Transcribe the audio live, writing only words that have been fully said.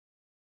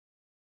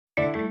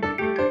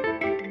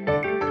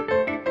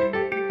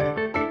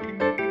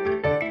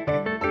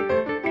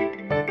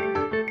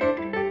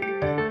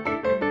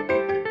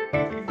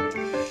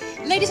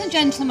Ladies and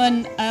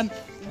gentlemen,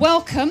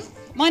 welcome.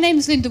 My name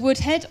is Linda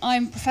Woodhead.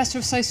 I'm Professor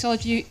of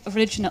Sociology of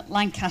Religion at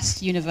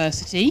Lancaster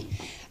University,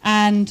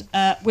 and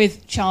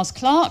with Charles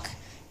Clarke,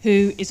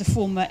 who is a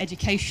former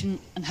Education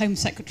and Home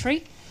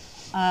Secretary,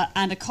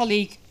 and a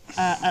colleague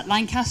at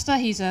Lancaster.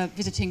 He's a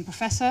visiting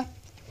professor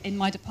in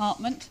my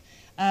department.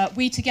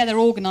 We together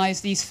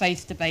organise these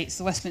faith debates,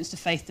 the Westminster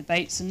Faith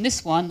Debates, and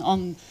this one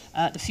on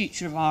the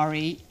future of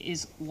RE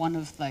is one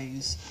of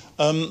those.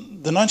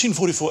 The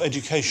 1944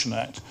 Education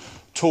Act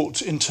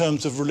talked in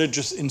terms of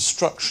religious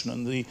instruction,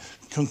 and the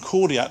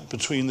concordiat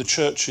between the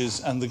churches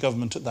and the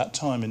government at that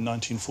time in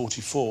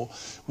 1944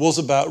 was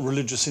about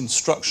religious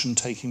instruction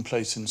taking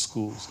place in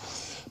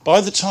schools. By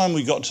the time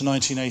we got to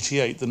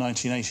 1988, the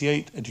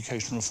 1988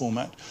 Education Reform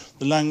Act,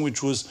 the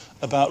language was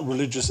about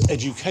religious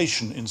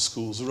education in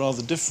schools, a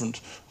rather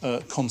different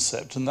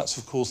concept, and that's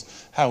of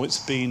course how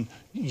it's been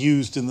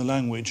used in the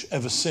language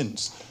ever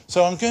since.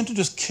 So I'm going to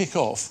just kick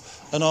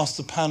off and ask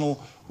the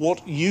panel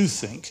what you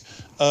think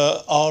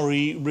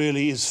RE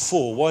really is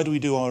for. Why do we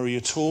do RE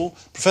at all?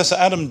 Professor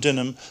Adam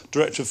Dinham,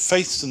 Director of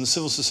Faiths and the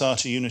Civil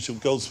Society Unit of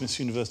Goldsmiths,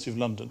 University of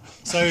London.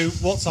 So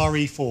what's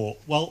RE for?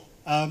 Well,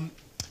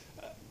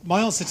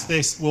 my answer to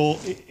this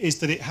is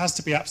that it has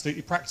to be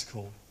absolutely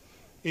practical.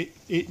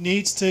 It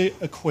needs to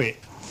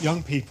equip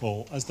young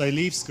people as they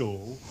leave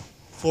school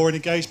for an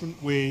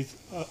engagement with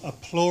a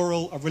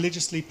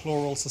religiously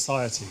plural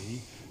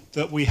society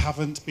that we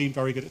haven't been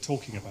very good at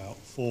talking about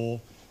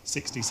for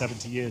 60,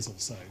 70 years or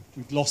so.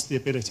 We've lost the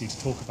ability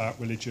to talk about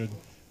religion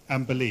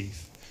and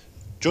belief.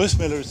 Joyce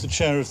Miller is the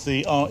chair of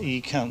the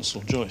RE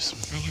Council. Joyce.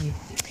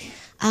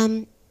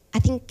 I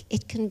think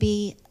it can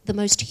be the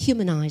most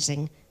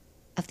humanising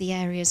of the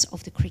areas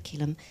of the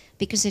curriculum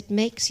because it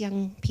makes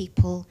young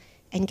people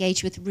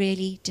engage with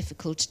really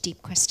difficult,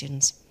 deep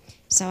questions.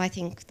 So I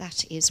think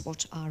that is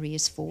what RE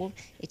is for.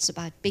 It's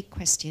about big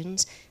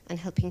questions and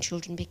helping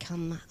children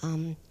become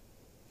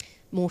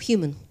more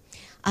human.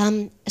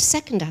 A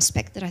second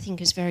aspect that I think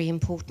is very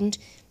important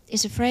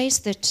is a phrase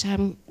that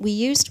we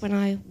used when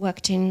I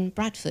worked in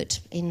Bradford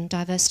in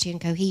diversity and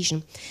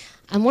cohesion.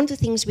 And one of the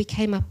things we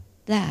came up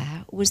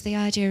there was the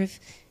idea of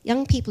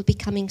young people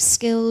becoming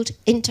skilled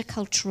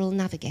intercultural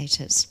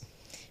navigators.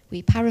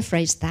 We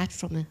paraphrased that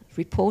from a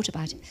report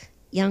about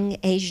young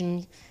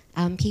Asian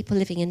people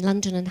living in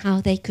London and how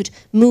they could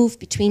move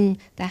between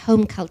their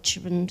home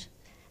culture and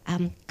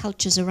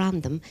cultures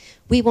around them.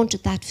 We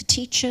wanted that for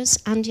teachers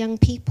and young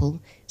people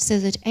so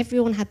that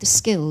everyone had the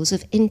skills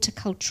of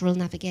intercultural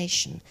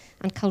navigation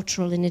and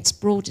cultural in its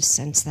broadest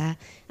sense there,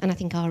 and I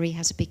think RE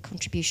has a big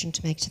contribution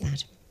to make to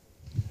that.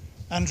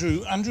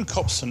 Andrew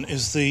Copson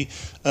is the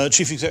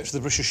Chief Executive of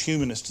the British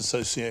Humanist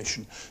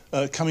Association,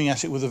 coming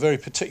at it with a very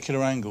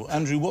particular angle.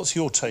 Andrew, what's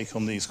your take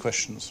on these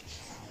questions?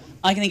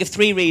 I can think of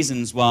three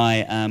reasons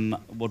why I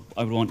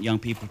would want young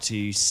people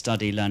to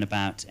study, learn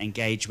about,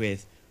 engage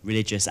with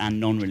religious and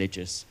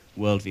non-religious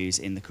worldviews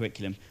in the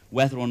curriculum.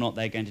 Whether or not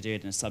they're going to do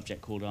it in a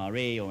subject called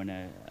RE or in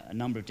a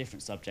number of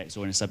different subjects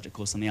or in a subject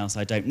called something else,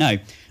 I don't know.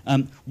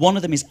 One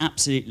of them is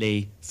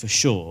absolutely for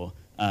sure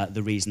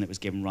the reason that was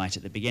given right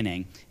at the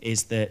beginning,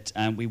 is that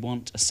we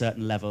want a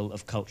certain level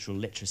of cultural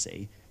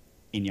literacy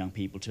in young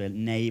people to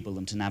enable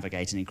them to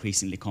navigate an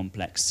increasingly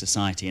complex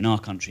society in our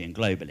country and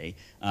globally.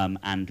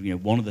 And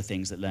one of the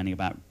things that learning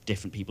about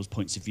different people's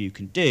points of view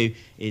can do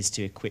is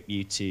to equip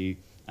you to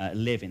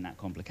live in that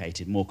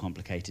more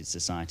complicated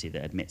society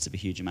that admits of a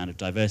huge amount of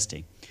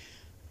diversity.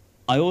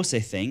 I also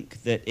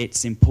think that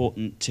it's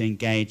important to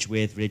engage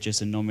with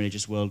religious and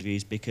non-religious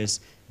worldviews because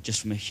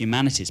just from a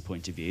humanities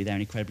point of view, they're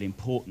an incredibly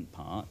important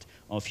part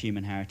of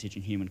human heritage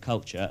and human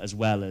culture, as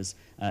well as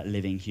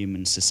living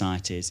human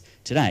societies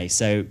today.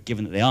 So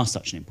given that they are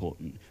such an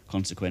important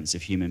consequence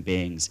of human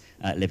beings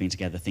living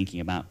together,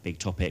 thinking about big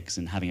topics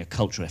and having a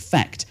cultural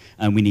effect,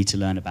 we need to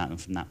learn about them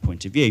from that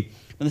point of view.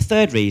 And the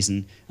third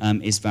reason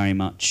is very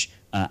much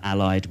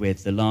allied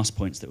with the last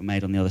points that were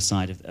made on the other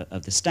side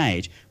of the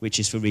stage, which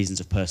is for reasons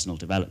of personal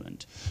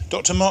development.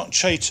 Dr. Mark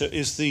Chater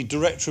is the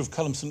Director of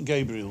Culham St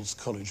Gabriel's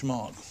College.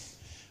 Mark.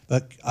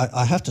 But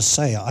I have to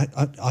say,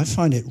 I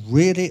find it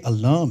really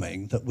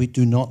alarming that we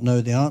do not know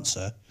the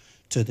answer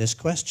to this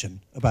question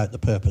about the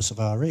purpose of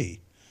RE.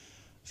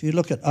 If you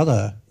look at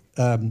other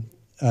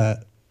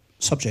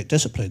subject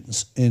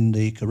disciplines in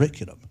the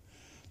curriculum,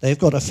 they've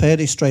got a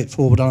fairly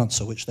straightforward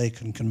answer which they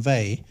can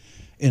convey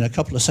in a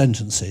couple of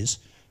sentences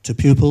to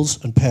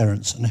pupils and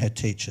parents and head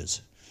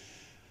teachers.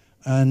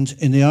 And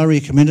in the RE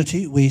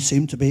community, we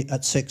seem to be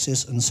at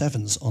 6s and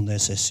 7s on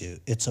this issue.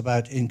 It's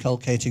about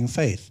inculcating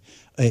faith.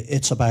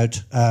 It's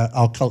about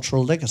our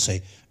cultural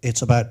legacy.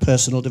 It's about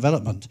personal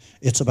development.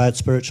 It's about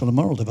spiritual and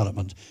moral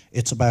development.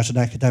 It's about an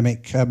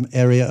academic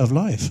area of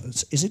life.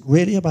 Is it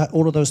really about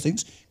all of those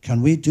things?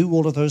 Can we do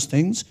all of those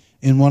things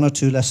in 1 or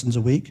 2 lessons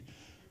a week?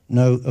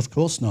 No, of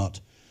course not.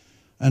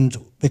 And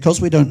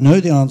because we don't know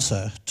the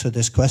answer to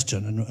this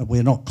question, and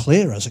we're not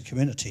clear as a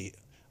community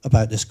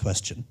about this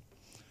question,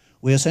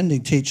 we are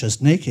sending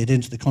teachers naked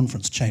into the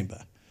conference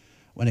chamber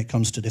when it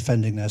comes to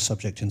defending their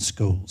subject in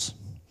schools.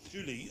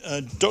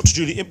 Dr.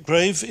 Julie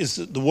Ipgrave is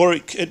at the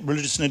Warwick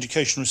Religious and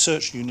Education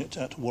Research Unit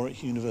at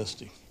Warwick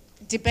University.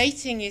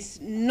 Debating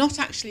is not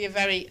actually a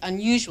very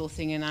unusual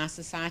thing in our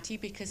society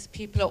because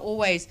people are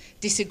always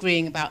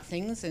disagreeing about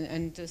things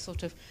and a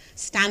sort of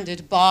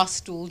standard bar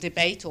stool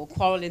debate or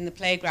quarrel in the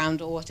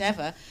playground or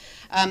whatever.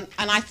 And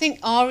I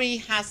think RE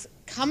has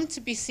come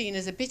to be seen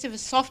as a bit of a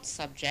soft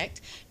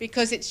subject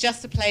because it's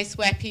just a place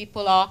where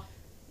people are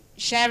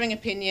sharing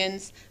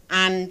opinions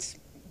and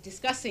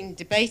discussing,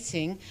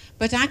 debating,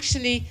 but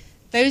actually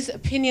those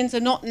opinions are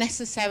not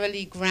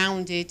necessarily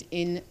grounded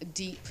in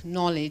deep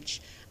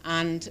knowledge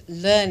and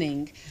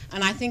learning.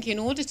 And I think in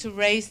order to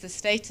raise the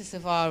status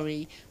of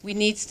RE, we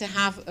need to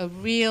have a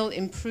real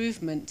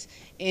improvement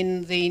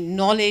in the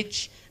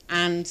knowledge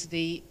and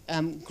the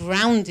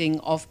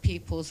grounding of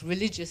people's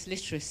religious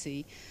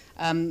literacy,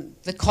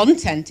 the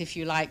content, if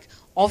you like,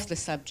 of the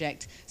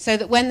subject, so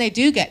that when they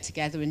do get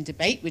together and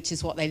debate, which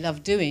is what they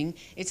love doing,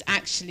 it's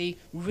actually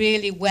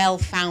really well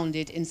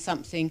founded in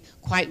something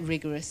quite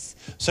rigorous.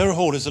 Sarah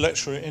Hall is a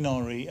lecturer in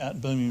RE at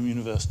Birmingham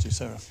University.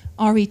 Sarah.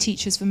 RE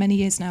teachers for many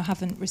years now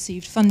haven't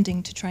received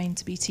funding to train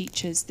to be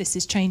teachers. This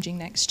is changing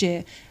next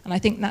year, and I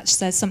think that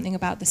says something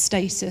about the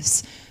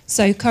status.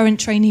 So current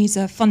trainees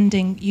are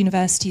funding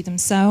university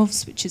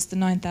themselves, which is the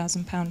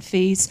 £9,000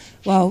 fees,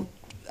 while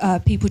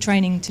people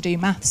training to do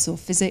maths or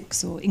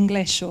physics or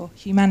English or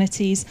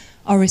humanities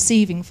are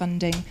receiving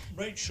funding.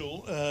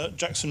 Rachel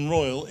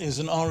Jackson-Royal is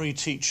an RE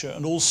teacher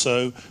and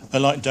also,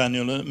 like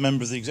Daniel, a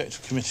member of the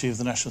Executive Committee of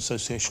the National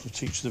Association of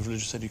Teachers of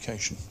Religious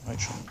Education.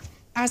 Rachel.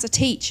 As a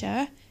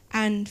teacher,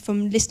 and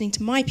from listening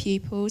to my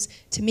pupils,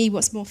 to me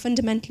what's more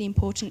fundamentally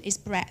important is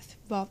depth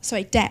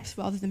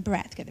rather than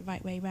breadth, get the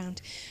right way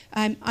around.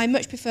 I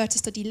much prefer to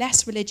study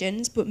less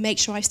religions, but make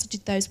sure I've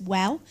studied those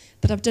well,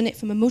 but I've done it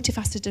from a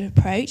multifaceted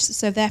approach,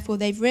 so therefore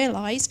they've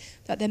realised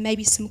that there may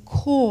be some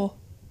core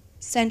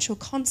central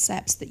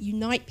concepts that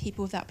unite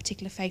people of that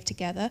particular faith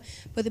together,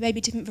 but there may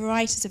be different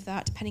varieties of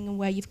that depending on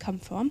where you've come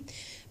from.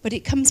 But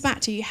it comes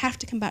back to, you have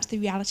to come back to the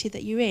reality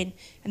that you're in,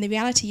 and the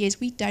reality is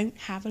we don't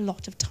have a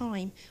lot of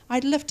time.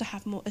 I'd love to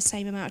have the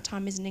same amount of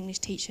time as an English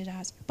teacher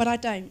has, but I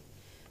don't.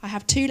 I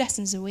have 2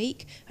 lessons a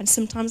week, and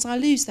sometimes I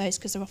lose those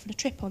because they're off on a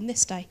trip on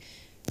this day.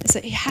 So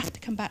you have to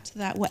come back to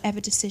that, whatever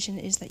decision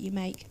it is that you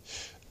make.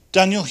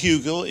 Daniel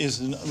Hugel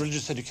is a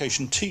religious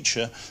education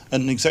teacher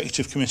and an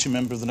executive committee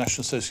member of the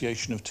National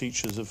Association of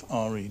Teachers of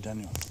RE.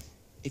 Daniel.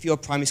 If you're a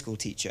primary school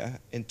teacher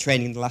in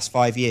training in the last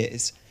 5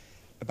 years,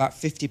 about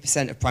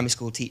 50% of primary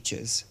school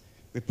teachers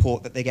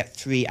report that they get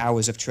 3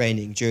 hours of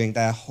training during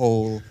their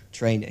whole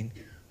training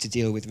to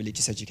deal with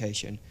religious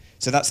education.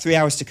 So that's 3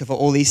 hours to cover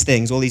all these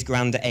things, all these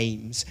grander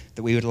aims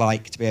that we would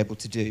like to be able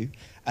to do,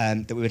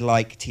 that we would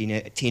like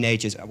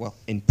teenagers, well,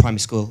 in primary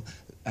school,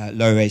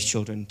 lower-age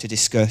children to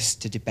discuss,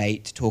 to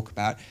debate, to talk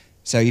about.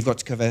 So you've got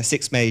to cover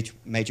 6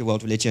 major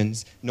world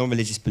religions,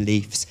 non-religious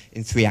beliefs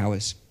in 3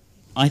 hours.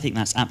 I think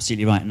that's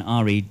absolutely right,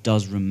 and RE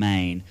does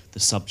remain the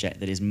subject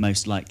that is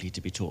most likely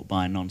to be taught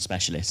by a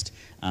non-specialist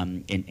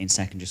in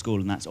secondary school,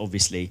 and that's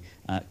obviously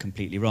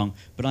completely wrong.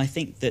 But I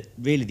think that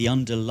really the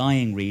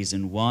underlying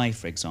reason why,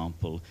 for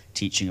example,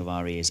 teaching of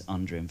RE is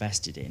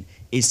underinvested in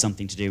is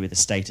something to do with the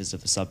status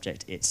of the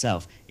subject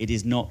itself. It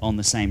is not on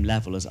the same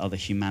level as other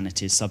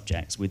humanities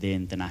subjects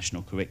within the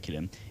national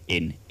curriculum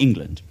in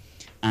England.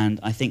 And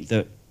I think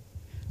that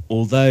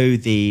although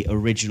the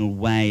original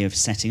way of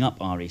setting up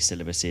RE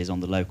syllabuses on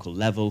the local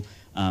level,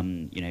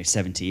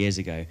 70 years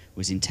ago,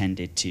 was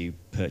intended to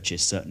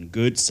purchase certain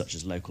goods, such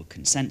as local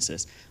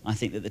consensus, I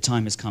think that the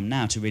time has come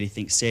now to really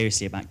think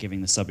seriously about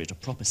giving the subject a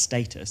proper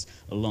status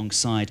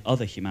alongside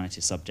other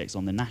humanities subjects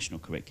on the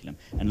national curriculum,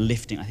 and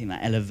lifting, I think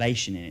that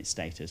elevation in its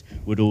status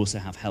would also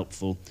have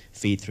helpful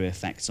feed-through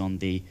effects on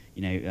the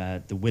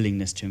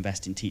willingness to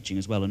invest in teaching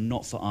as well, and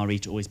not for RE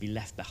to always be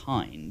left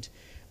behind,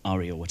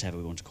 RE or whatever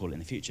we want to call it in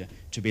the future,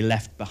 to be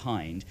left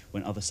behind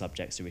when other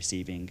subjects are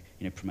receiving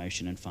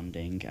promotion and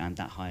funding and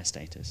that higher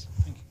status.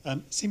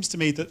 It seems to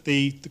me that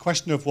the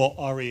question of what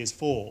RE is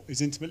for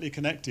is intimately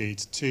connected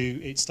to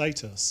its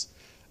status.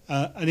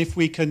 And if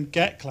we can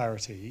get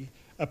clarity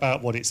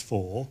about what it's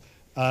for,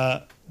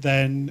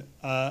 then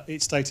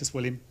its status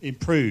will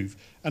improve.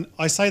 And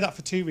I say that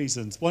for 2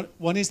 reasons.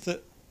 One is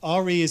that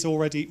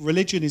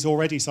religion is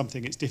already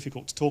something it's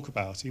difficult to talk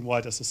about in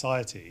wider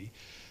society.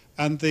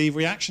 And the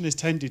reaction has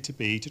tended to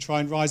be to try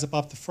and rise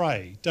above the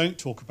fray. Don't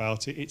talk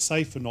about it, it's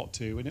safer not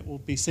to, and it will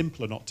be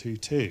simpler not to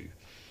too.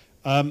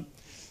 And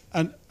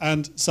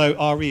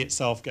so RE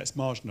itself gets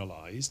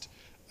marginalised,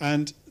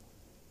 and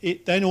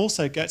it then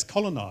also gets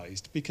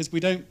colonised, because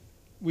we don't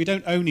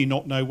only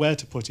not know where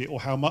to put it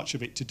or how much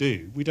of it to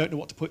do, we don't know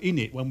what to put in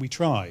it when we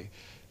try.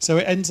 So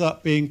it ends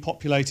up being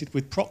populated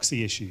with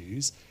proxy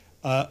issues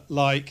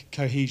like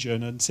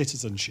cohesion and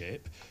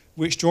citizenship,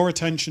 which draw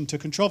attention to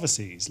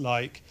controversies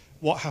like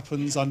what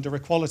happens under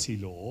equality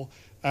law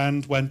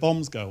and when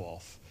bombs go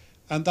off.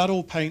 And that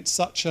all paints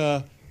such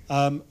a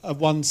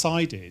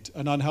one-sided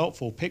and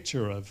unhelpful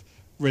picture of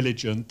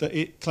religion that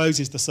it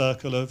closes the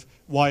circle of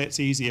why it's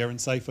easier and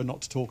safer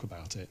not to talk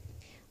about it.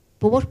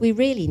 But what we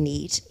really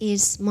need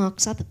is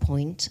Mark's other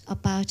point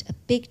about a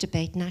big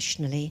debate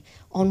nationally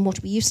on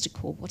what we used to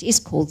call, what is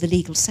called the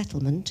legal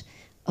settlement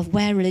of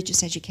where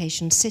religious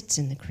education sits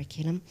in the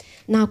curriculum,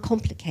 now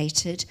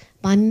complicated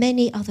by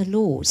many other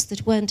laws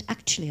that weren't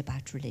actually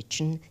about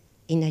religion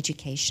in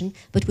education,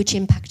 but which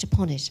impact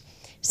upon it.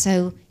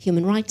 So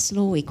human rights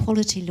law,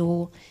 equality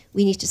law,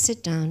 we need to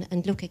sit down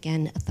and look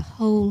again at the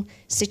whole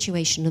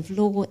situation of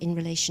law in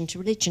relation to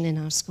religion in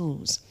our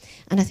schools.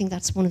 And I think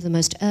that's one of the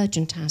most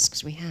urgent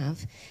tasks we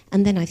have.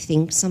 And then I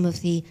think some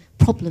of the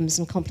problems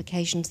and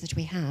complications that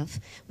we have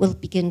will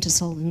begin to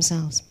solve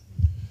themselves.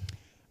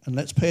 And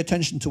let's pay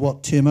attention to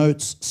what Tim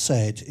Oates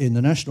said in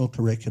the National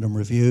Curriculum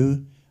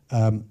Review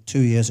 2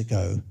 years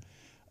ago,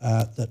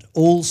 that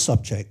all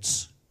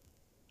subjects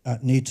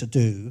need to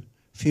do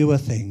fewer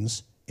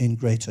things in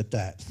greater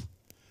depth.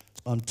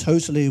 I'm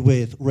totally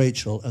with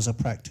Rachel as a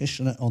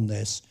practitioner on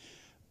this.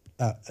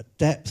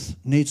 Depth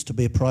needs to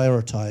be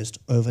prioritised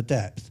over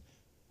depth.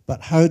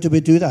 But how do we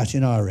do that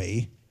in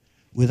RE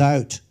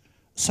without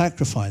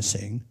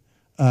sacrificing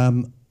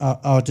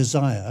our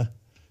desire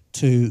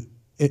to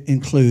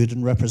include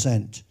and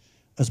represent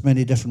as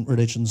many different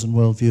religions and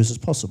worldviews as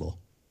possible?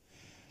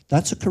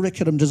 That's a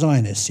curriculum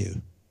design issue.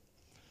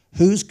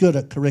 Who's good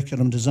at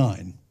curriculum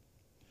design?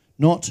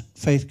 Not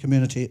faith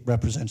community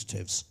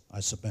representatives, I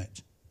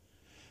submit.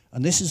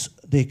 And this is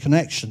the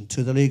connection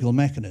to the legal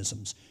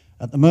mechanisms.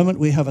 At the moment,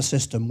 we have a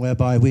system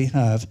whereby we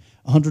have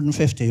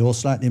 150 or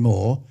slightly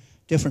more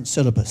different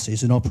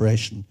syllabuses in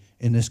operation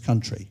in this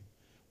country.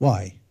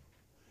 Why?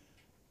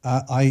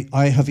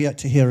 I have yet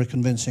to hear a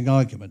convincing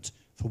argument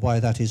for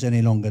why that is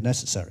any longer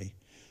necessary.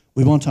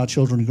 We want our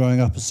children growing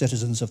up as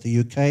citizens of the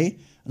UK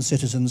and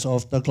citizens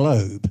of the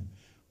globe,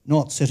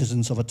 not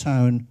citizens of a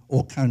town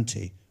or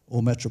county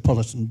or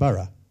metropolitan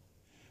borough.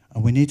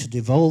 And we need to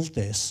devolve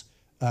this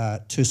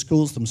to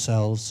schools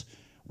themselves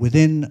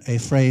within a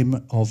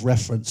frame of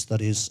reference that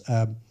is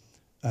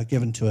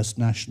given to us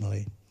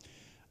nationally.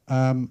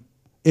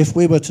 If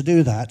we were to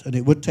do that, and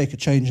it would take a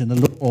change in the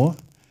law,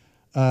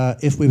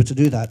 if we were to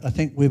do that, I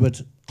think we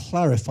would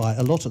clarify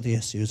a lot of the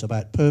issues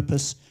about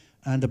purpose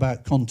and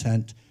about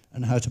content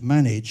and how to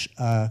manage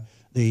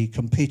the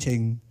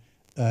competing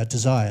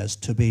desires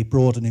to be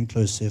broad and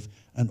inclusive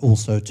and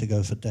also to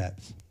go for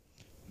depth.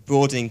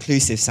 Broad and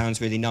inclusive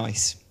sounds really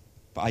nice,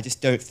 but I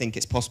just don't think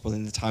it's possible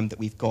in the time that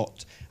we've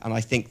got. And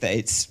I think that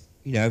it's,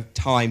 you know,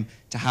 time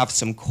to have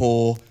some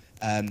core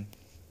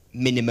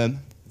minimum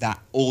that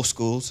all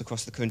schools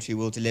across the country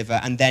will deliver,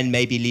 and then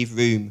maybe leave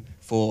room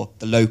for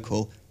the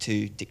local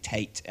to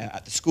dictate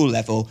at the school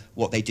level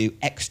what they do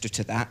extra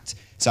to that.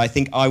 So I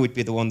think I would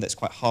be the one that's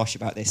quite harsh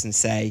about this and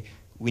say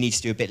we need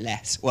to do a bit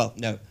less. Well,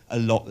 no, a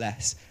lot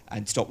less,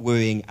 and stop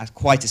worrying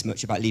quite as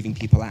much about leaving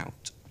people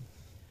out.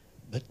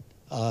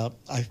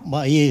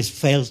 My ears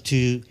fail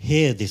to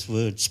hear this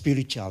word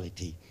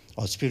spirituality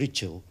or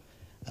spiritual.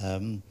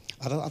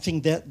 I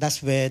think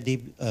that's where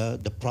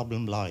the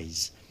problem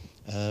lies.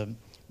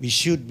 We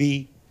should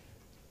be,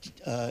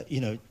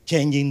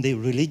 changing the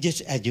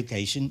religious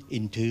education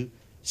into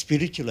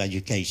spiritual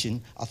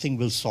education. I think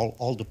will solve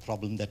all the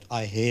problems that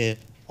I hear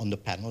on the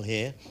panel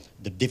here,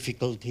 the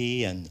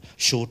difficulty and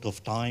short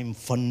of time,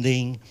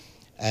 funding,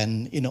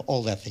 and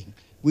all that thing.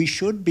 We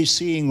should be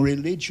seeing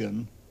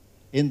religion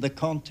in the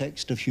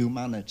context of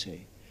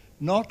humanity,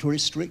 not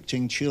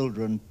restricting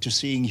children to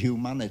seeing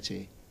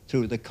humanity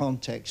through the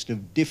context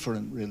of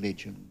different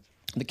religions.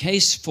 The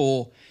case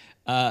for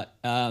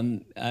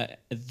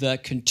the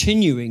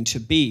continuing to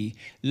be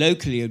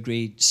locally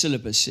agreed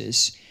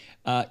syllabuses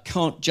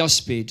can't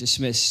just be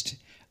dismissed,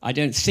 I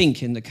don't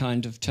think, in the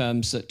kind of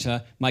terms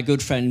that my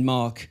good friend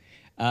Mark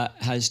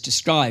has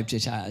described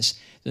it as.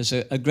 There's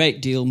a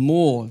great deal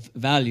more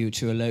value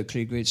to a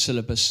locally agreed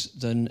syllabus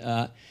than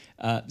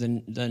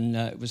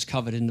was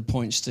covered in the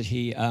points that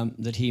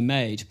he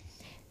made.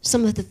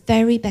 Some of the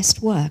very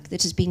best work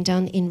that has been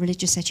done in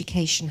religious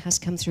education has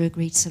come through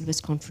agreed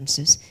syllabus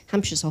conferences.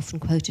 Hampshire's often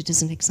quoted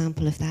as an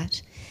example of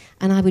that.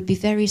 And I would be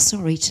very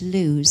sorry to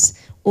lose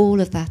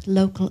all of that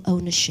local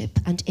ownership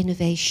and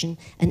innovation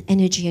and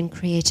energy and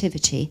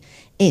creativity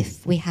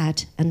if we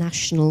had a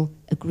national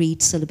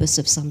agreed syllabus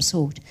of some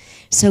sort.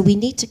 So we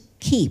need to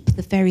keep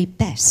the very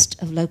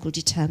best of local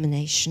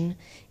determination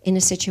in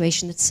a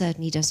situation that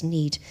certainly does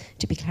need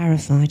to be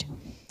clarified.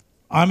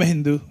 I'm a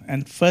Hindu,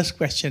 and first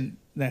question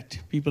that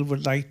people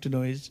would like to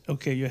know is,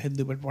 okay, you're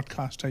Hindu, but what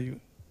caste are you?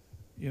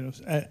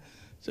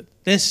 So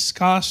this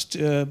caste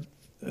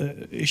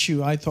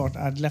issue, I thought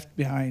I'd left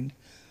behind,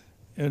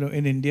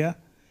 in India,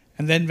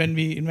 and then when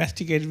we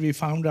investigated, we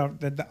found out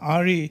that the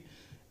RE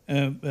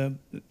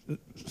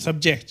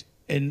subject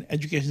in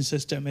education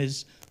system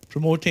is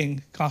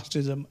promoting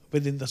casteism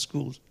within the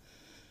schools.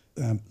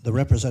 The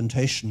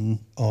representation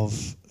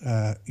of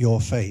your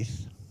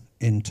faith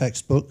in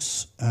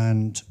textbooks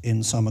and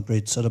in some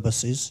agreed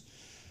syllabuses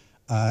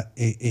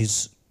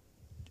is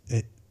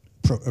a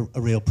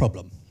real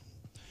problem.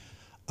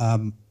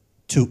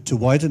 To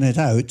widen it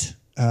out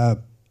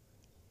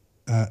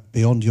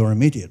beyond your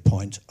immediate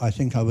point, I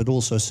think I would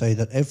also say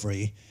that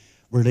every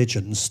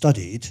religion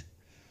studied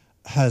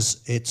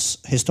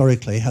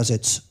historically has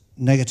its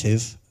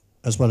negative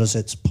as well as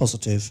its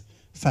positive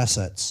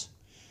facets.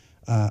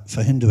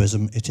 For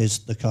Hinduism, it is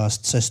the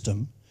caste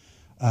system.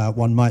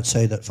 One might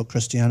say that for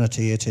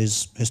Christianity, it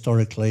is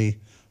historically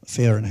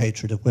fear and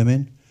hatred of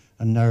women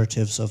and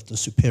narratives of the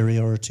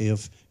superiority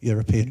of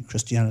European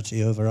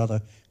Christianity over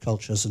other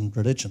cultures and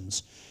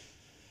religions.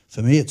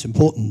 For me, it's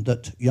important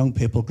that young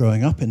people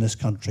growing up in this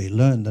country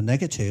learn the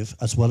negative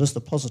as well as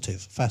the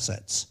positive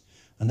facets,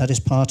 and that is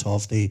part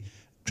of the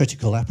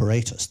critical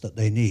apparatus that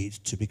they need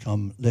to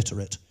become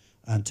literate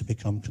and to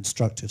become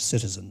constructive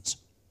citizens.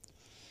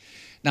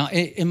 Now,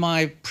 in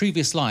my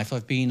previous life,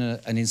 I've been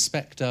an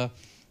inspector,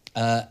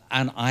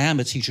 and I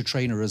am a teacher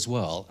trainer as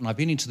well, and I've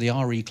been into the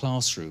RE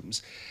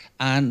classrooms,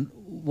 and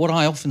what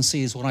I often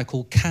see is what I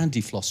call candy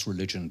floss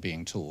religion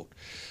being taught.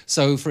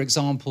 So, for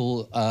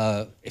example,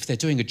 if they're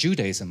doing a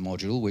Judaism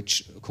module,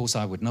 which of course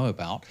I would know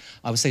about,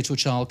 I would say to a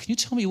child, can you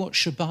tell me what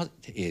Shabbat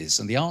is?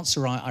 And the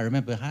answer I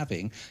remember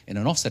having in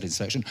an offset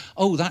inspection,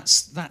 oh,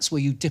 that's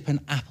where you dip an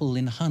apple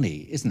in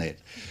honey, isn't it?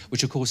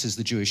 Which of course is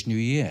the Jewish New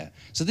Year.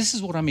 So this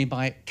is what I mean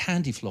by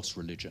candy floss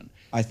religion.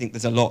 I think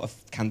there's a lot of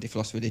candy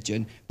floss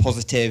religion,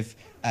 positive,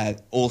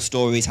 all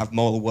stories have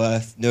moral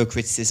worth, no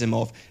criticism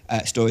of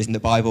stories in the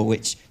Bible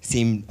which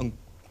seem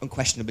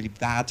unquestionably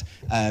bad.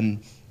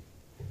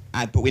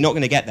 But we're not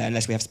going to get there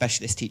unless we have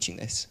specialists teaching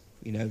this.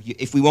 You know,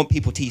 if we want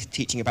people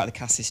teaching about the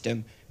caste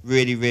system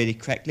really, really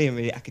correctly and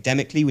really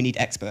academically, we need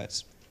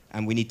experts,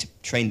 and we need to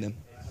train them.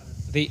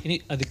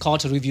 The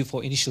Carter Review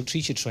for Initial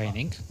Teacher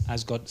Training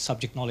has got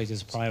subject knowledge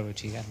as a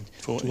priority, and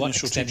to what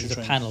extent is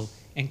the panel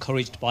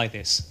encouraged by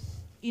this?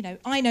 You know,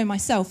 I know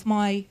myself,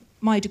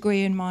 my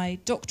degree and my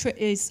doctorate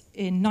is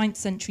in 9th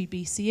century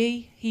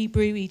BCE,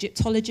 Hebrew,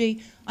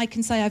 Egyptology. I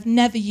can say I've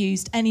never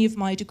used any of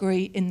my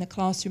degree in the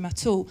classroom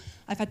at all.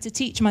 I've had to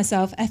teach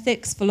myself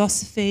ethics,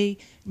 philosophy,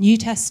 New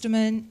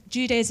Testament.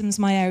 Judaism's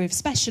my area of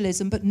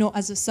specialism, but not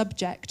as a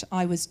subject.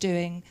 I was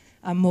doing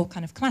more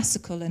kind of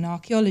classical and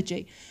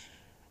archaeology.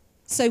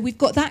 So we've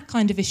got that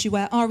kind of issue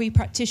where RE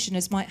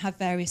practitioners might have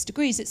various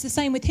degrees. It's the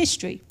same with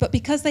history, but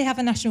because they have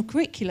a national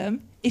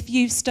curriculum, if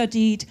you've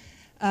studied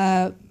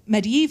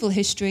medieval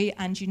history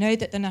and you know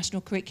that the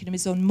national curriculum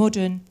is on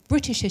modern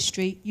British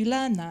history, you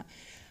learn that.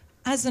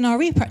 As an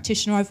RE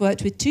practitioner, I've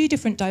worked with 2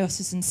 different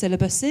diocesan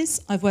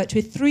syllabuses. I've worked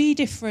with 3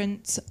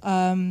 different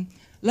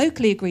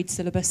locally agreed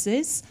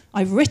syllabuses.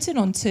 I've written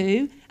on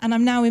 2, and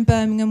I'm now in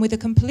Birmingham with a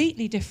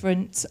completely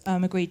different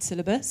agreed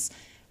syllabus.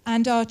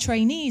 And our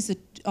trainees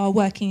are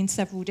working in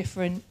several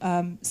different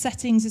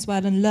settings as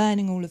well and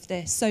learning all of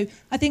this. So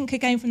I think,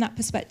 again, from that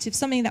perspective,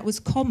 something that was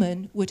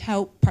common would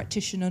help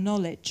practitioner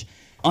knowledge.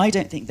 I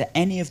don't think that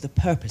any of the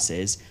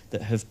purposes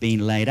that have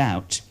been laid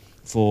out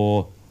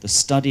for the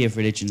study of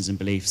religions and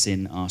beliefs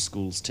in our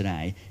schools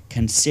today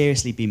can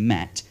seriously be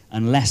met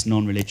unless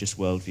non-religious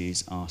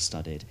worldviews are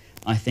studied.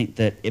 I think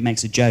that it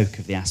makes a joke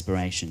of the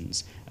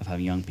aspirations of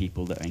having young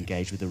people that are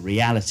engaged with the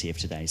reality of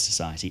today's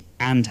society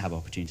and have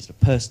opportunities for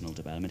personal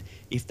development.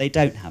 If they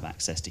don't have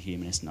access to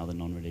humanist and other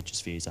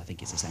non-religious views, I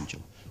think it's essential.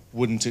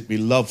 Wouldn't it be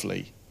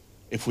lovely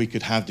if we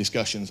could have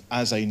discussions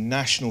as a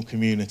national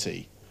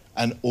community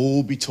and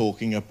all be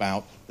talking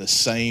about the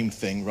same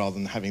thing rather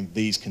than having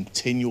these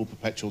continual,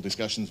 perpetual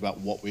discussions about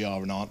what we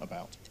are and aren't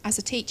about? As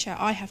a teacher,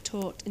 I have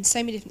taught in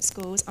so many different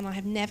schools, and I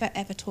have never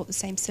ever taught the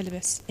same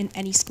syllabus in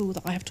any school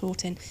that I have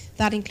taught in.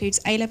 That includes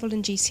A-level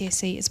and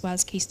GCSE as well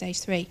as Key Stage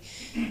 3.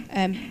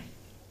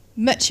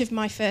 Much of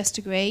my first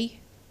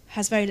degree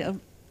has very little,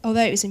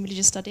 although it was in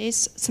religious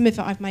studies, some of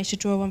it I've managed to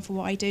draw on for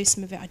what I do,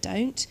 some of it I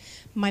don't.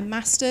 My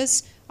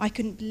masters, I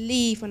couldn't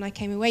believe when I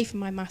came away from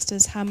my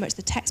masters how much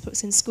the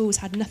textbooks in schools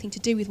had nothing to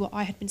do with what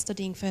I had been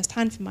studying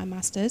firsthand for my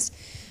masters.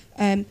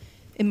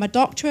 In my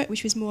doctorate,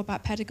 which was more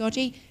about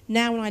pedagogy,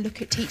 now when I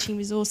look at teaching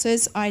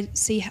resources, I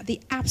see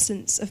the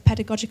absence of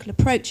pedagogical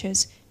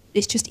approaches.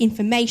 It's just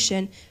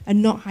information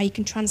and not how you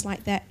can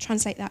translate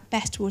that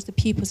best towards the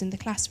pupils in the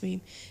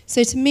classroom.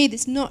 So to me,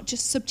 it's not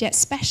just subject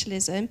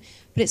specialism,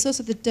 but it's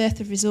also the dearth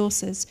of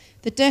resources.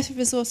 The dearth of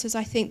resources,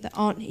 I think, that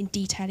aren't in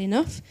detail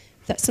enough,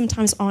 that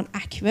sometimes aren't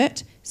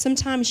accurate.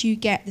 Sometimes you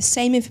get the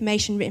same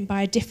information written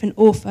by a different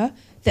author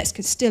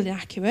that's still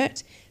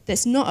inaccurate,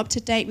 that's not up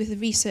to date with the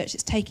research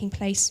that's taking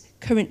place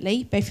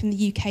currently, both in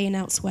the UK and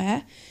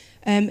elsewhere.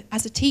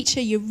 As a teacher,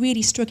 you're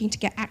really struggling to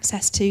get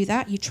access to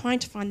that. You're trying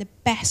to find the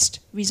best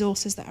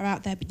resources that are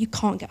out there, but you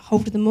can't get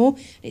hold of them all.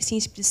 It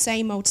seems to be the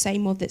same old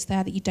that's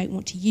there that you don't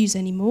want to use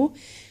anymore.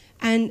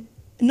 And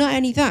not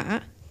only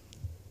that,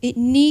 it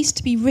needs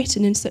to be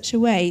written in such a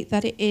way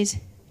that it is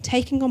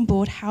taking on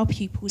board how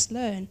pupils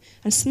learn.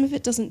 And some of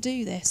it doesn't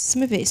do this.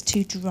 Some of it is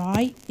too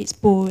dry, it's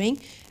boring,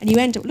 and you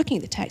end up looking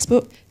at the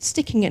textbook,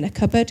 sticking it in a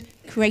cupboard,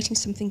 creating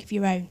something of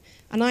your own.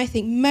 And I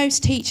think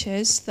most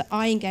teachers that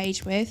I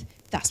engage with,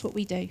 that's what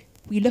we do.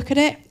 We look at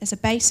it as a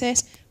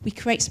basis, we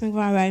create something of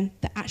our own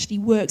that actually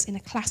works in a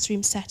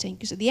classroom setting,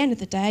 because at the end of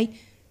the day,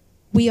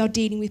 we are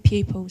dealing with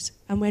pupils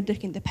and we're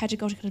looking at the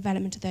pedagogical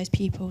development of those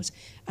pupils.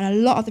 And a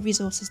lot of the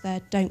resources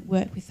there don't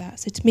work with that.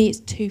 So to me, it's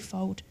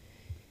twofold.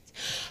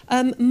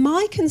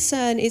 My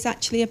concern is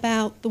actually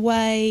about the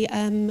way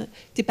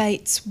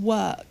debates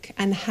work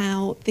and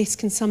how this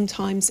can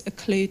sometimes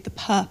occlude the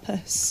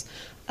purpose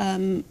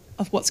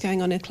of what's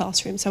going on in a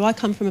classroom. So I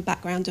come from a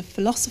background of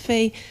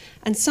philosophy,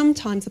 and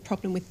sometimes the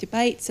problem with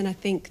debates, and I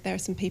think there are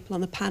some people on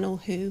the panel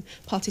who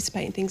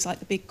participate in things like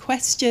the big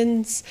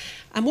questions,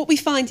 and what we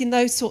find in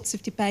those sorts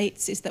of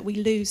debates is that we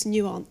lose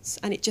nuance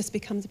and it just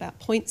becomes about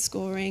point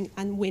scoring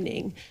and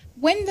winning.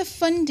 When the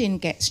funding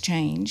gets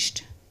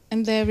changed,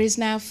 and there is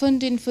now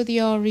funding for the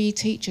RE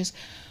teachers,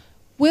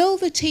 will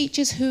the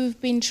teachers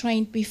who've been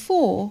trained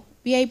before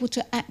be able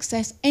to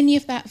access any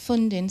of that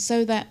funding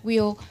so that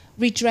we'll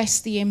redress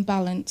the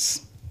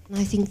imbalance?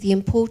 I think the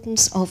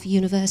importance of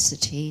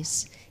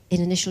universities in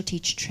initial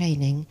teacher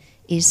training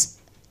is,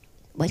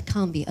 well, it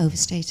can't be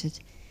overstated.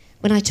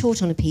 When I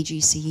taught on a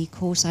PGCE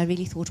course, I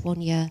really thought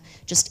 1 year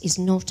just is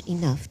not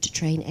enough to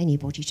train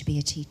anybody to be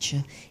a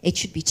teacher. It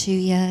should be 2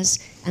 years,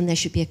 and there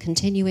should be a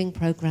continuing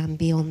programme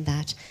beyond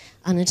that.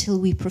 And until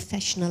we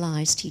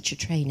professionalise teacher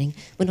training,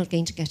 we're not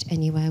going to get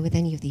anywhere with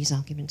any of these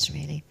arguments,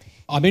 really.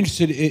 I'm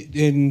interested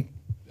in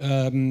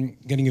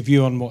getting a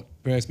view on what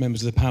various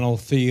members of the panel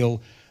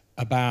feel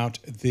about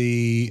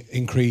the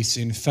increase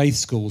in faith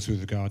schools with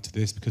regard to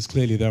this, because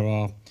clearly there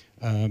are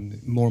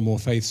more and more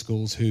faith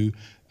schools who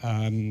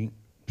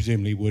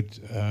presumably would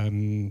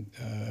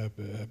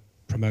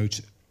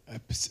promote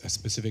a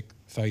specific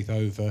faith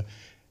over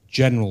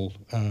general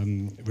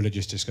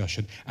religious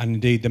discussion. And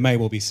indeed, there may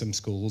well be some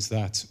schools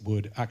that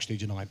would actually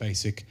deny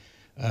basic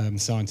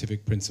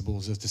scientific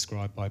principles as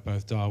described by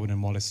both Darwin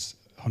and Wallace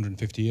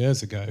 150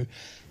 years ago.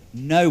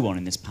 No one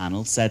in this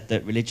panel said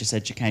that religious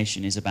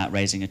education is about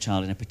raising a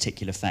child in a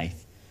particular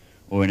faith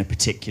or in a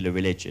particular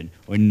religion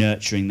or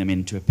nurturing them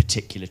into a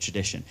particular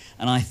tradition.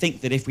 And I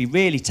think that if we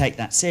really take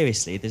that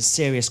seriously, there's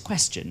serious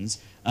questions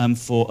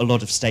for a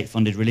lot of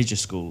state-funded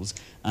religious schools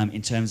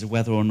in terms of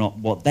whether or not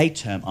what they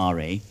term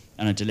RE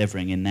and are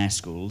delivering in their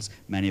schools.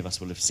 Many of us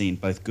will have seen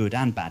both good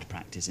and bad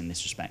practice in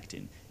this respect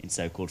in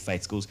so-called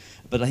faith schools.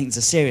 But I think it's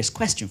a serious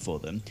question for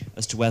them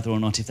as to whether or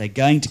not, if they're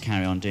going to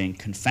carry on doing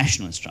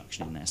confessional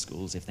instruction in their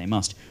schools, if they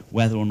must,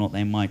 whether or not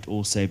they might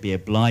also be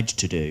obliged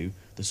to do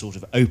the sort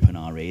of open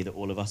RE that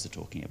all of us are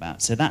talking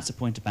about. So that's a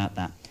point about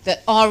that.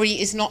 That RE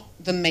is not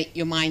the make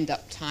your mind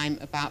up time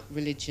about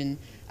religion,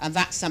 and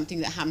that's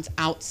something that happens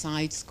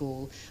outside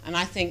school. And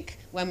I think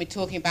when we're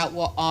talking about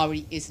what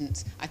RE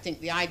isn't, I think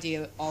the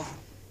idea of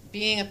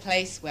being a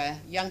place where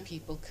young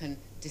people can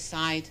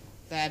decide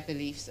their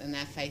beliefs and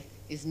their faith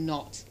is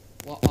not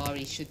what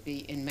RE should be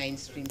in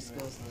mainstream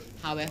schools,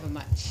 however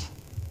much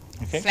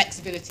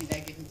flexibility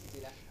they're given to do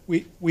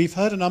that. We've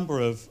heard a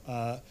number of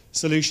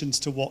solutions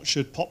to what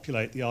should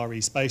populate the RE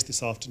space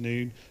this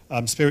afternoon.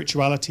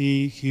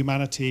 Spirituality,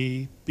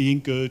 humanity, being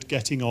good,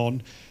 getting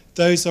on.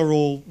 Those are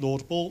all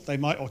laudable. They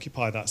might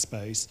occupy that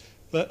space.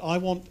 But I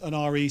want an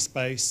RE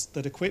space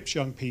that equips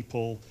young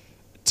people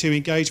to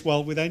engage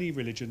well with any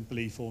religion,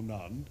 belief or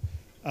none,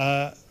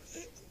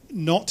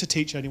 not to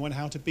teach anyone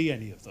how to be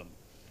any of them.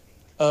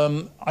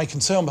 I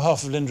can say on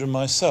behalf of Linda and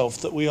myself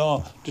that we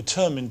are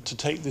determined to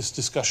take this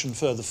discussion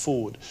further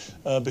forward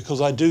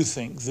because I do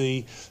think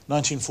the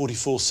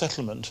 1944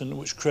 settlement,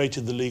 which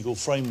created the legal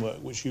framework,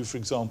 which you, for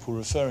example, were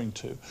referring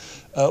to,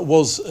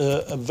 was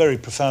a very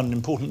profound and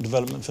important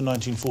development for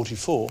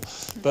 1944,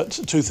 but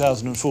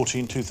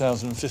 2014,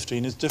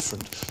 2015 is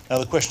different. Now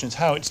the question is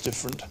how it's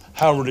different,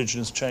 how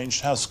religion has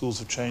changed, how schools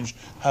have changed,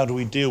 how do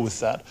we deal with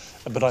that?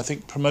 But I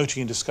think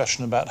promoting a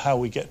discussion about how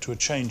we get to a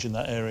change in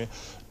that area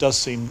does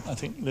seem, I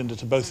think, Linda,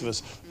 to both of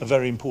us, a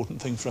very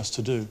important thing for us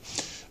to do.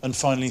 And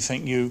finally,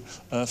 thank you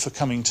for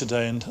coming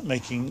today and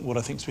making what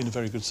I think has been a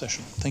very good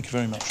session. Thank you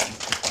very much.